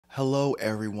Hello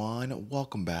everyone,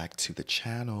 welcome back to the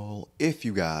channel. If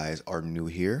you guys are new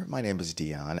here, my name is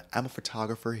Dion. I'm a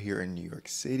photographer here in New York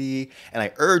City, and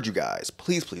I urge you guys,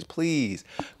 please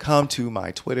come to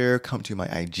my Twitter, come to my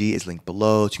IG, it's linked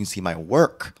below so you can see my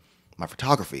work, my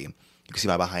photography. You can see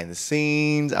my behind the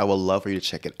scenes. I would love for you to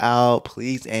check it out,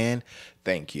 please and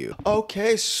thank you.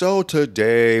 Okay, so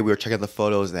today we're checking the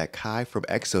photos that Kai from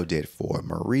EXO did for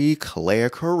Marie Claire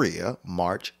Korea,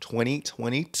 March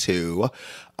 2022.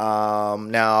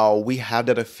 Now we have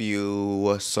done a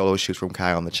few solo shoots from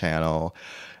Kai on the channel.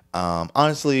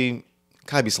 Honestly,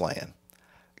 Kai be slaying.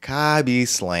 Kai be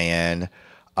slaying.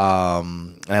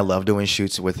 And I love doing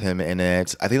shoots with him in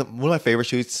it. I think one of my favorite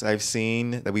shoots I've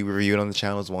seen that we reviewed on the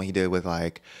channel is one he did with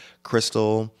like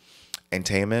Crystal and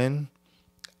Taemin.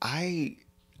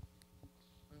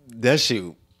 That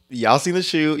shoot. Y'all seen the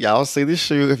shoot. Y'all see the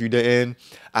shoot. If you didn't,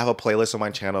 I have a playlist on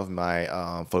my channel of my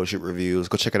photo shoot reviews.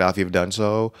 Go check it out if you've done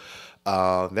so.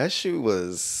 That shoot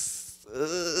was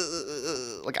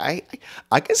like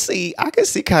I can see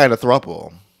kind of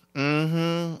throuple.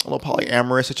 A little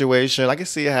polyamorous situation. I can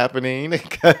see it happening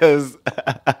because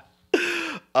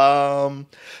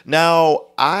now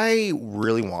I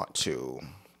really want to.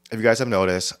 If you guys have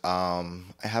noticed, I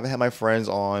haven't had my friends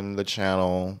on the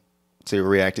channel to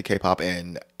react to K-pop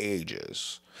in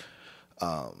ages.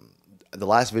 The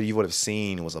last video you would have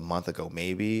seen was a month ago,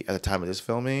 maybe at the time of this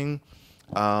filming.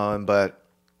 But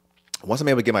once I'm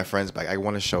able to get my friends back, I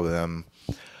want to show them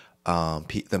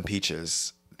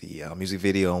Peaches, the music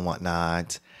video and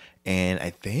whatnot, and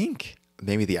I think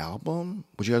maybe the album.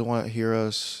 Would you guys want to hear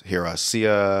us see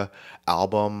a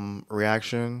album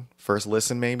reaction, first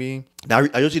listen maybe? Now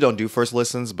I usually don't do first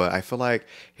listens, but I feel like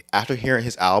after hearing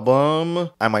his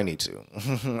album, I might need to.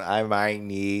 I might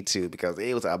need to because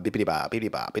it was a bippity bop,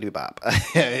 bippity bop, bippity bop.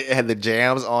 It had the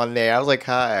jams on there. I was like,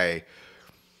 hi,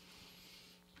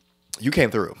 you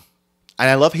came through. And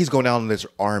I love he's going down this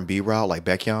R&B route, like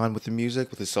Baekhyun with the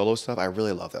music, with his solo stuff. I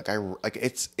really love that.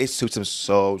 It suits him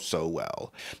so so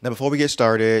well. Now, before we get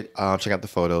started, check out the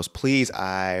photos. Please,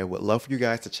 I would love for you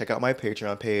guys to check out my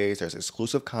Patreon page. There's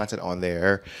exclusive content on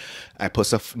there. I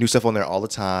put new stuff on there all the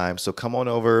time. So come on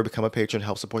over, become a patron,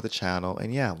 help support the channel,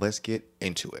 and yeah, let's get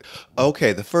into it.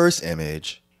 Okay, the first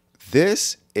image.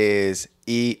 This is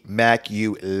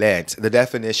immaculate. The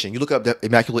definition. You look up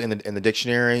immaculate in the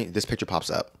dictionary. This picture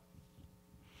pops up.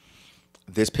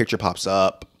 This picture pops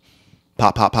up.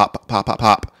 Pop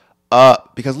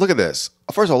up. Because look at this.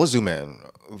 First of all, let's zoom in.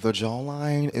 The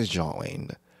jawline is jawing.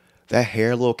 That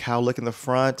hair, little cow lick in the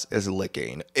front is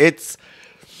licking.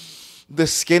 The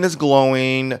skin is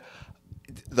glowing.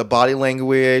 The body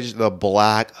language, the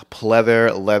black leather.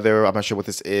 I'm not sure what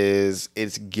this is.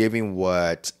 It's giving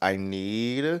what I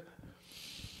need.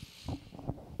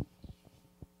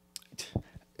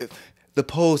 The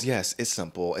pose, yes, it's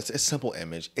simple. It's a simple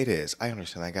image. It is. I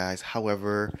understand that, guys.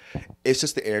 However, it's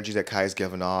just the energy that Kai is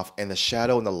giving off, and the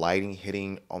shadow and the lighting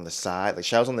hitting on the side. Like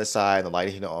shadows on this side, and the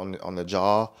lighting hitting on the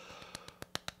jaw.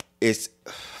 It's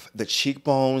the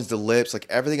cheekbones, the lips, like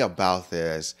everything about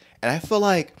this. And I feel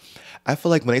like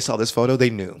when they saw this photo, they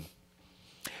knew.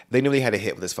 They knew they had a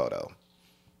hit with this photo.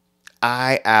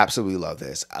 I absolutely love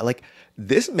this.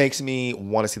 This makes me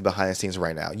want to see the behind the scenes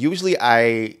right now. Usually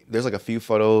there's like a few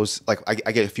photos, like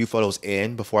I get a few photos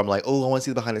in before I'm like, oh, I want to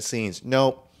see the behind the scenes.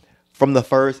 Nope. From the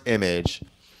first image,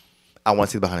 I want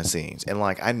to see the behind the scenes. And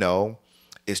like, I know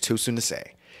it's too soon to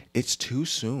say. It's too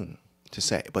soon to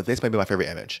say, but this might be my favorite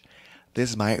image.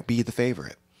 This might be the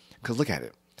favorite. Because look at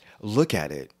it. Look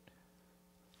at it.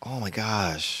 Oh my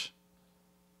gosh.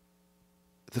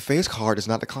 The face card does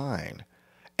not decline.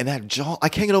 And that jaw, I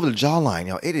can't get over the jawline,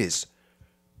 y'all. It is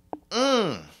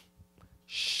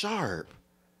sharp.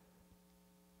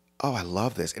 Oh, I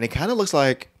love this. And it kind of looks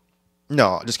like,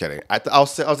 no, just kidding. I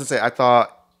was gonna say, I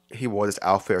thought he wore this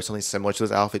outfit or something similar to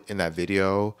this outfit in that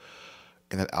video,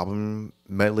 in that album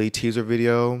medley teaser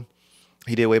video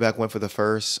he did way back when for the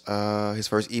his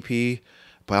first EP.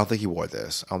 But I don't think he wore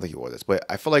this. But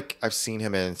I feel like I've seen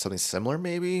him in something similar,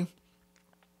 maybe.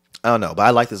 I don't know, but I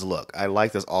like this look. I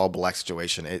like this all black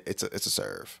situation. It's a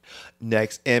serve.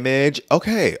 Next image.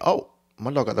 Okay. Oh,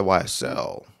 my dog got the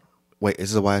YSL. Wait,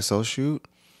 is this a YSL shoot?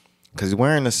 Because he's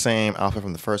wearing the same outfit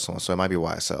from the first one, so it might be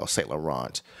YSL, Saint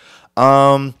Laurent.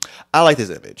 I like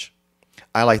this image.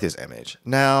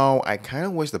 Now, I kind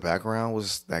of wish the background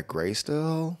was that gray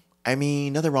still. I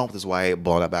mean, nothing wrong with this white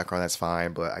blown out background. That's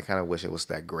fine, but I kind of wish it was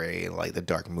that gray and like the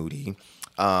dark moody.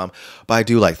 But I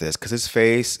do like this because his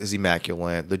face is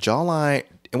immaculate. The jawline.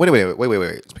 And wait.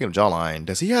 Speaking of jawline,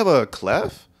 does he have a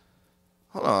cleft?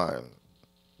 Hold on.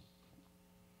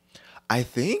 I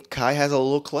think Kai has a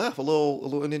little cleft, a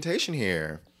little indentation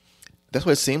here. That's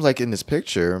what it seems like in this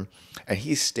picture. And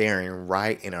he's staring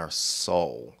right in our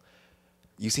soul.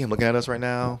 You see him looking at us right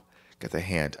now? Got the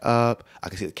hand up. I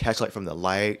can see the catchlight from the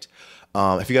light.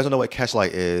 If you guys don't know what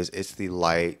catchlight is, it's the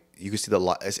light. You can see the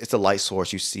light. It's the light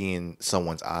source you see in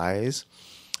someone's eyes.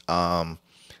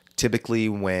 Typically,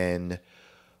 when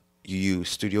you use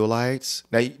studio lights,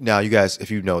 now you guys, if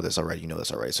you know this already, you know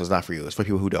this already. So it's not for you. It's for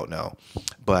people who don't know.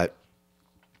 But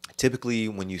typically,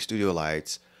 when you use studio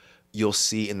lights, you'll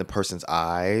see in the person's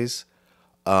eyes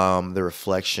the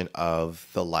reflection of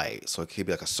the light. So it could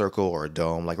be like a circle or a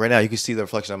dome. Like right now, you can see the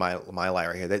reflection of my light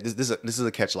right here. This is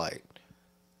a catch light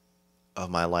of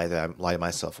my light that I'm lighting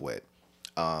myself with.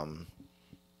 You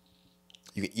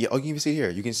can even see here.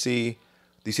 You can see.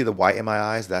 Do you see the white in my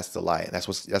eyes? That's the light. That's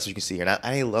what you can see here. And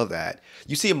I love that.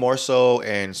 You see it more so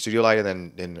in studio lighting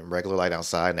than in regular light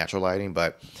outside, natural lighting.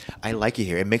 But I like it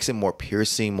here. It makes it more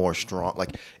piercing, more strong.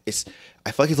 Like I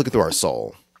feel like he's looking through our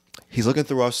soul. He's looking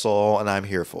through our soul, and I'm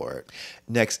here for it.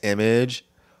 Next image.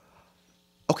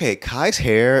 Okay, Kai's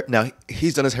hair. Now,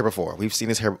 he's done his hair before. We've seen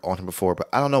his hair on him before, but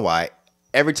I don't know why.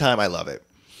 Every time I love it.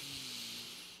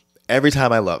 Every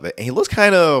time I love it. And he looks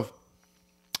kind of,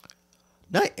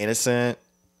 not innocent,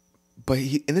 but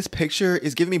he, in this picture,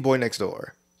 is giving me Boy Next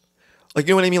Door. Like,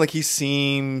 you know what I mean? Like, he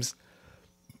seems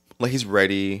like he's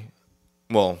ready.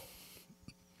 Well,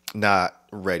 not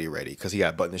ready, because he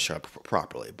got buttoned his shirt up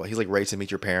properly. But he's like ready to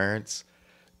meet your parents.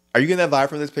 Are you getting that vibe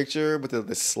from this picture with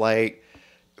the slight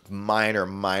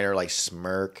minor like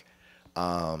smirk?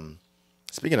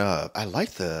 Speaking of, I like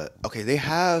okay, they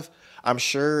have, I'm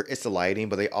sure it's the lighting,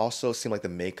 but they also seem like the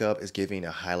makeup is giving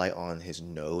a highlight on his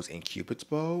nose and Cupid's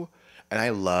bow. And I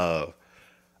don't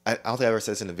think I ever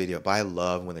said this in the video, but I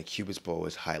love when the Cupid's bow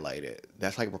is highlighted.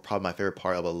 That's like probably my favorite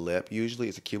part of a lip usually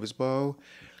is a Cupid's bow.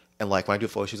 And like when I do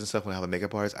photo shoots and stuff, when I have a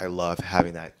makeup artist, I love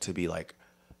having that to be like,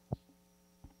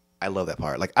 I love that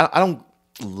part. Like I don't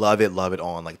love it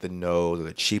on like the nose or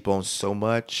the cheekbones so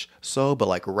much but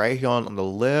like right here on the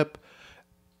lip,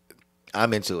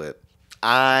 I'm into it.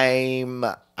 I'm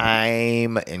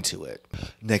into it.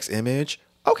 Next image.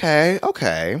 Okay.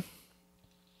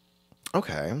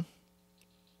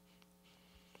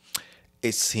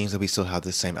 It seems that we still have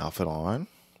the same outfit on,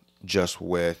 just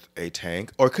with a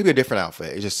tank. Or it could be a different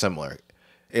outfit. It's just similar.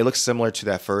 It looks similar to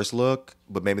that first look,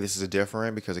 but maybe this is a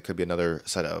different because it could be another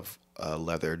set of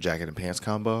leather jacket and pants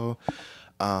combo.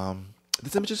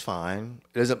 This image is fine.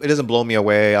 It doesn't blow me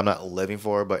away. I'm not living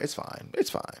for it, but it's fine. It's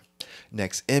fine.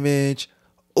 Next image.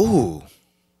 Ooh.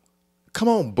 Come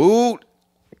on, boot.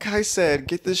 Kai said,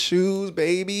 get the shoes,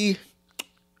 baby.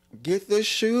 Get the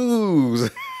shoes.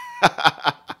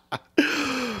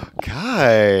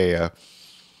 Kai.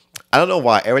 I don't know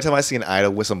why. Every time I see an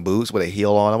idol with some boots with a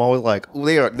heel on, I'm always like, ooh,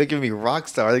 they're giving me rock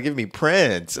star. They're giving me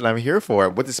Prince. And I'm here for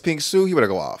it. With this pink suit, he better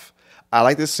go off. I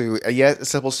like this suit. Yeah, it's a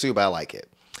simple suit, but I like it.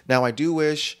 Now, I do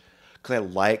wish, because I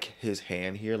like his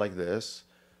hand here like this,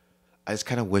 I just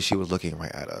kind of wish he was looking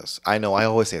right at us. I know, I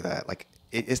always say that. Like,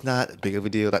 it's not big of a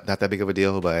deal, not that big of a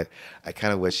deal, but I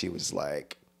kind of wish he was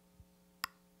like...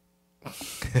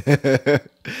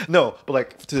 No, but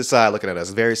like to the side looking at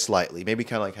us very slightly. Maybe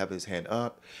kind of like have his hand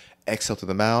up, exhale through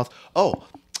the mouth. Oh,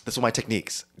 that's one of my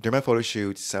techniques. During my photo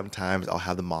shoots, sometimes I'll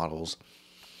have the models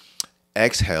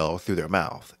exhale through their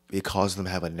mouth. It causes them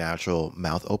to have a natural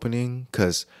mouth opening.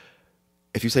 Because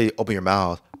if you say open your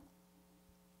mouth,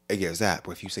 it gives that.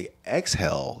 But if you say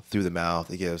exhale through the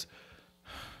mouth, it gives...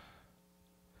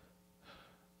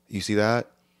 You see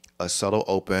that? A subtle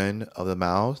open of the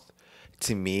mouth.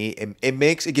 To me,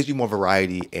 it gives you more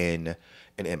variety in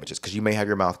images, because you may have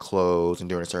your mouth closed and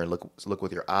doing a certain look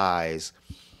with your eyes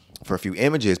for a few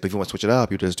images, but if you want to switch it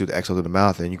up, you just do the exhale through the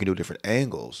mouth, and you can do different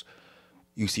angles.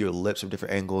 You see your lips from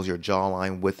different angles, your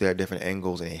jawline with their different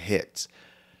angles, and it hits.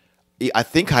 I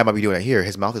think Kai might be doing it here.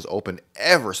 His mouth is open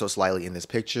ever so slightly in this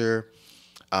picture.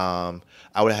 I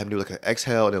would have him do like an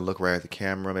exhale and then look right at the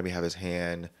camera, maybe have his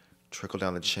hand trickle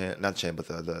down the chin, not the chin, but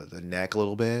the neck a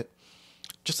little bit.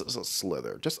 Just a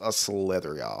slither,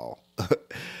 y'all.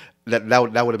 that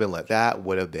would have been lit. That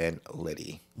would have been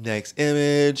litty. Next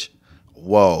image.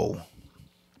 Whoa.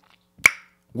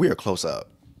 We are close up.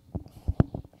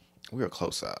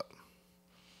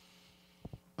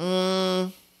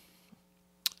 I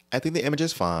think the image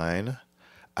is fine.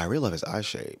 I really love his eye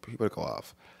shape. He better go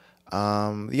off.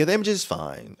 Yeah, the image is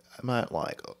fine. I'm not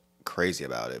like crazy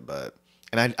about it, but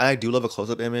I do love a close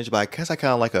up image, but I guess I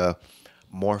kind of like a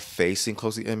more facing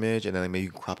closely image, and then maybe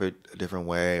you can crop it a different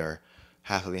way, or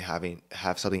have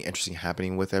something interesting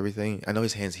happening with everything. I know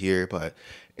his hand's here, but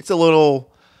it's a little,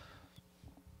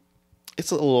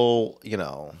 you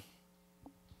know,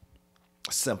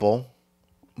 simple.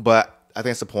 But I think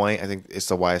that's the point. I think it's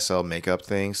the YSL makeup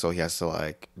thing. So he has to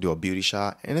like do a beauty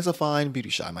shot. And it's a fine beauty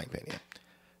shot, in my opinion.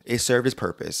 It served its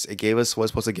purpose. It gave us what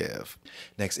it's supposed to give.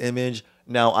 Next image.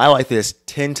 Now, I like this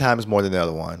 10 times more than the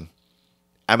other one.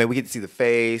 I mean, we get to see the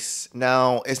face.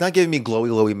 Now, it's not giving me glowy,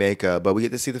 glowy makeup, but we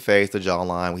get to see the face, the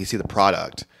jawline. We see the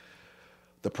product.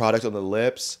 The product on the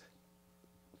lips.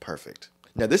 Perfect.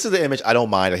 Now, this is the image I don't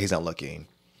mind that he's not looking.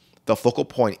 The focal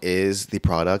point is the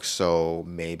product, so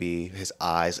maybe his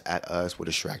eyes at us would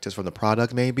distract us from the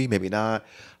product, maybe not.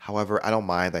 However, I don't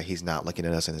mind that he's not looking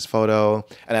at us in his photo.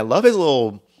 And I love his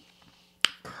little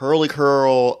curly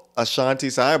curl Ashanti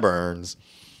sideburns.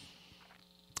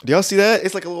 Do y'all see that?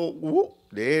 It's like a little whoop.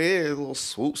 There it is, a little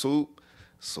swoop, swoop,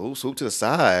 swoop, swoop to the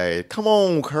side. Come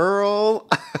on, curl.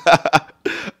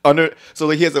 So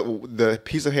like he has the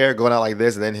piece of hair going out like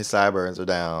this, and then his sideburns are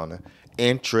down.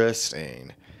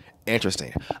 Interesting.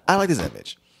 I like this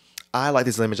image. I like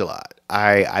this image a lot.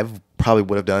 I probably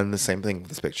would have done the same thing with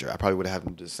this picture. I probably would have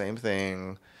done the same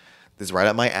thing. This is right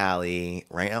up my alley.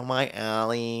 Right up my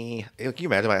alley. Can you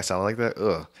imagine if I sounded like that?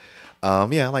 Ugh.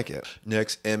 Yeah, I like it.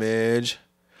 Next image.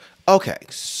 Okay,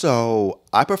 so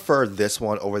I prefer this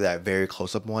one over that very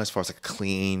close-up one as far as like a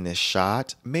clean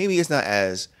shot. Maybe it's not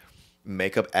as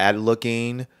makeup ad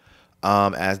looking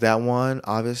as that one,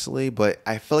 obviously, but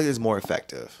I feel like it's more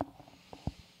effective.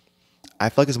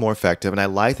 And I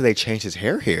like that they changed his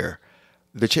hair here.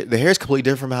 The hair is completely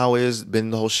different from how it has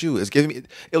been the whole shoot. It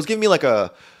was giving me like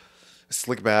a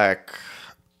slick back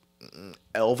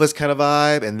Elvis kind of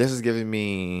vibe, and this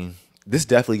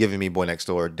definitely giving me Boy Next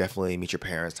Door, definitely Meet Your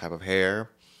Parents type of hair,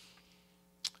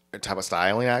 type of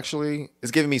styling. Actually,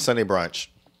 it's giving me Sunday brunch.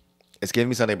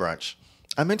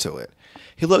 I'm into it.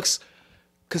 He looks,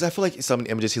 because I feel like some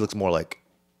images he looks more like,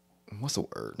 what's the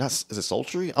word? Is it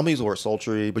sultry? I'm gonna use the word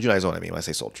sultry, but you guys know what I mean when I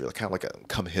say sultry. Like kind of like a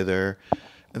come hither,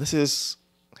 and this is,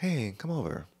 hey, come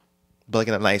over, but like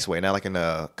in a nice way, not like in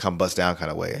a come bust down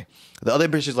kind of way. The other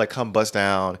bitch is like come bust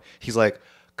down. He's like,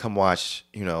 come watch,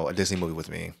 a Disney movie with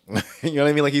me. You know what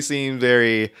I mean? Like he seemed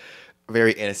very,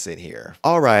 very innocent here.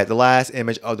 All right, the last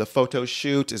image of the photo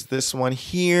shoot is this one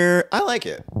here. I like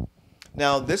it.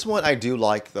 Now, this one, I do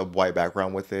like the white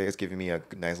background with it. It's giving me a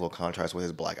nice little contrast with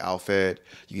his black outfit.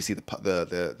 You can see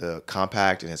the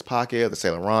compact in his pocket, the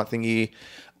Saint Laurent thingy,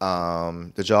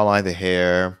 the jawline, the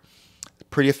hair.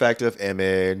 Pretty effective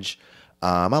image.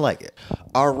 I like it.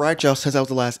 All right, y'all. Since that was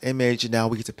the last image, now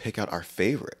we get to pick out our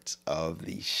favorite of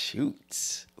the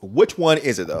shoots. Which one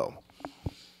is it, though?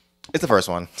 It's the first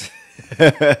one.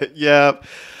 Yep.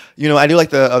 I do like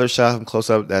the other shot from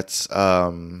close up. That's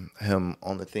him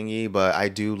on the thingy, but I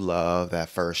do love that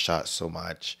first shot so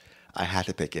much. I had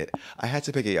to pick it.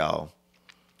 Y'all.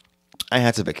 I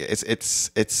had to pick it.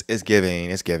 It's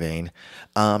giving.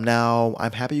 Now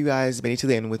I'm happy you guys made it to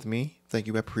the end with me. Thank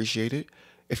you. I appreciate it.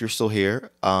 If you're still here,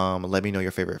 let me know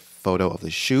your favorite photo of the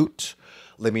shoot.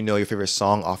 Let me know your favorite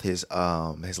song off his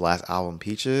last album,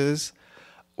 Peaches.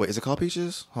 Wait, is it called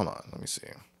Peaches? Hold on, let me see.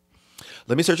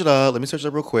 Let me search it up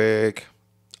real quick.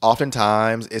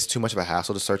 Oftentimes, it's too much of a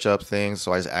hassle to search up things,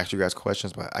 so I just ask you guys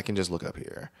questions, but I can just look up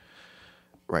here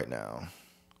right now.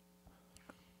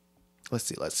 Let's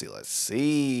see.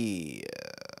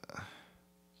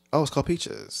 Oh, it's called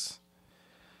Peaches.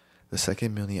 The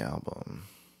second mini album.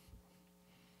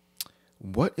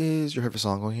 What is your favorite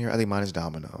song on here? I think mine is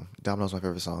Domino. Domino's my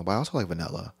favorite song, but I also like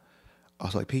Vanilla. I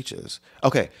also like Peaches.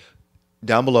 Okay.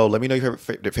 Down below, let me know your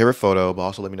favorite photo, but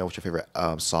also let me know what's your favorite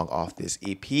song off this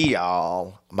EP,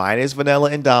 y'all. Mine is Vanilla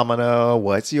and Domino.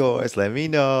 What's yours? Let me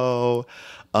know.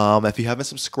 If you haven't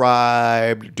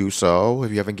subscribed, do so. If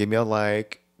you haven't given me a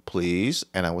like, please.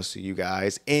 And I will see you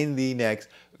guys in the next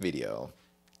video.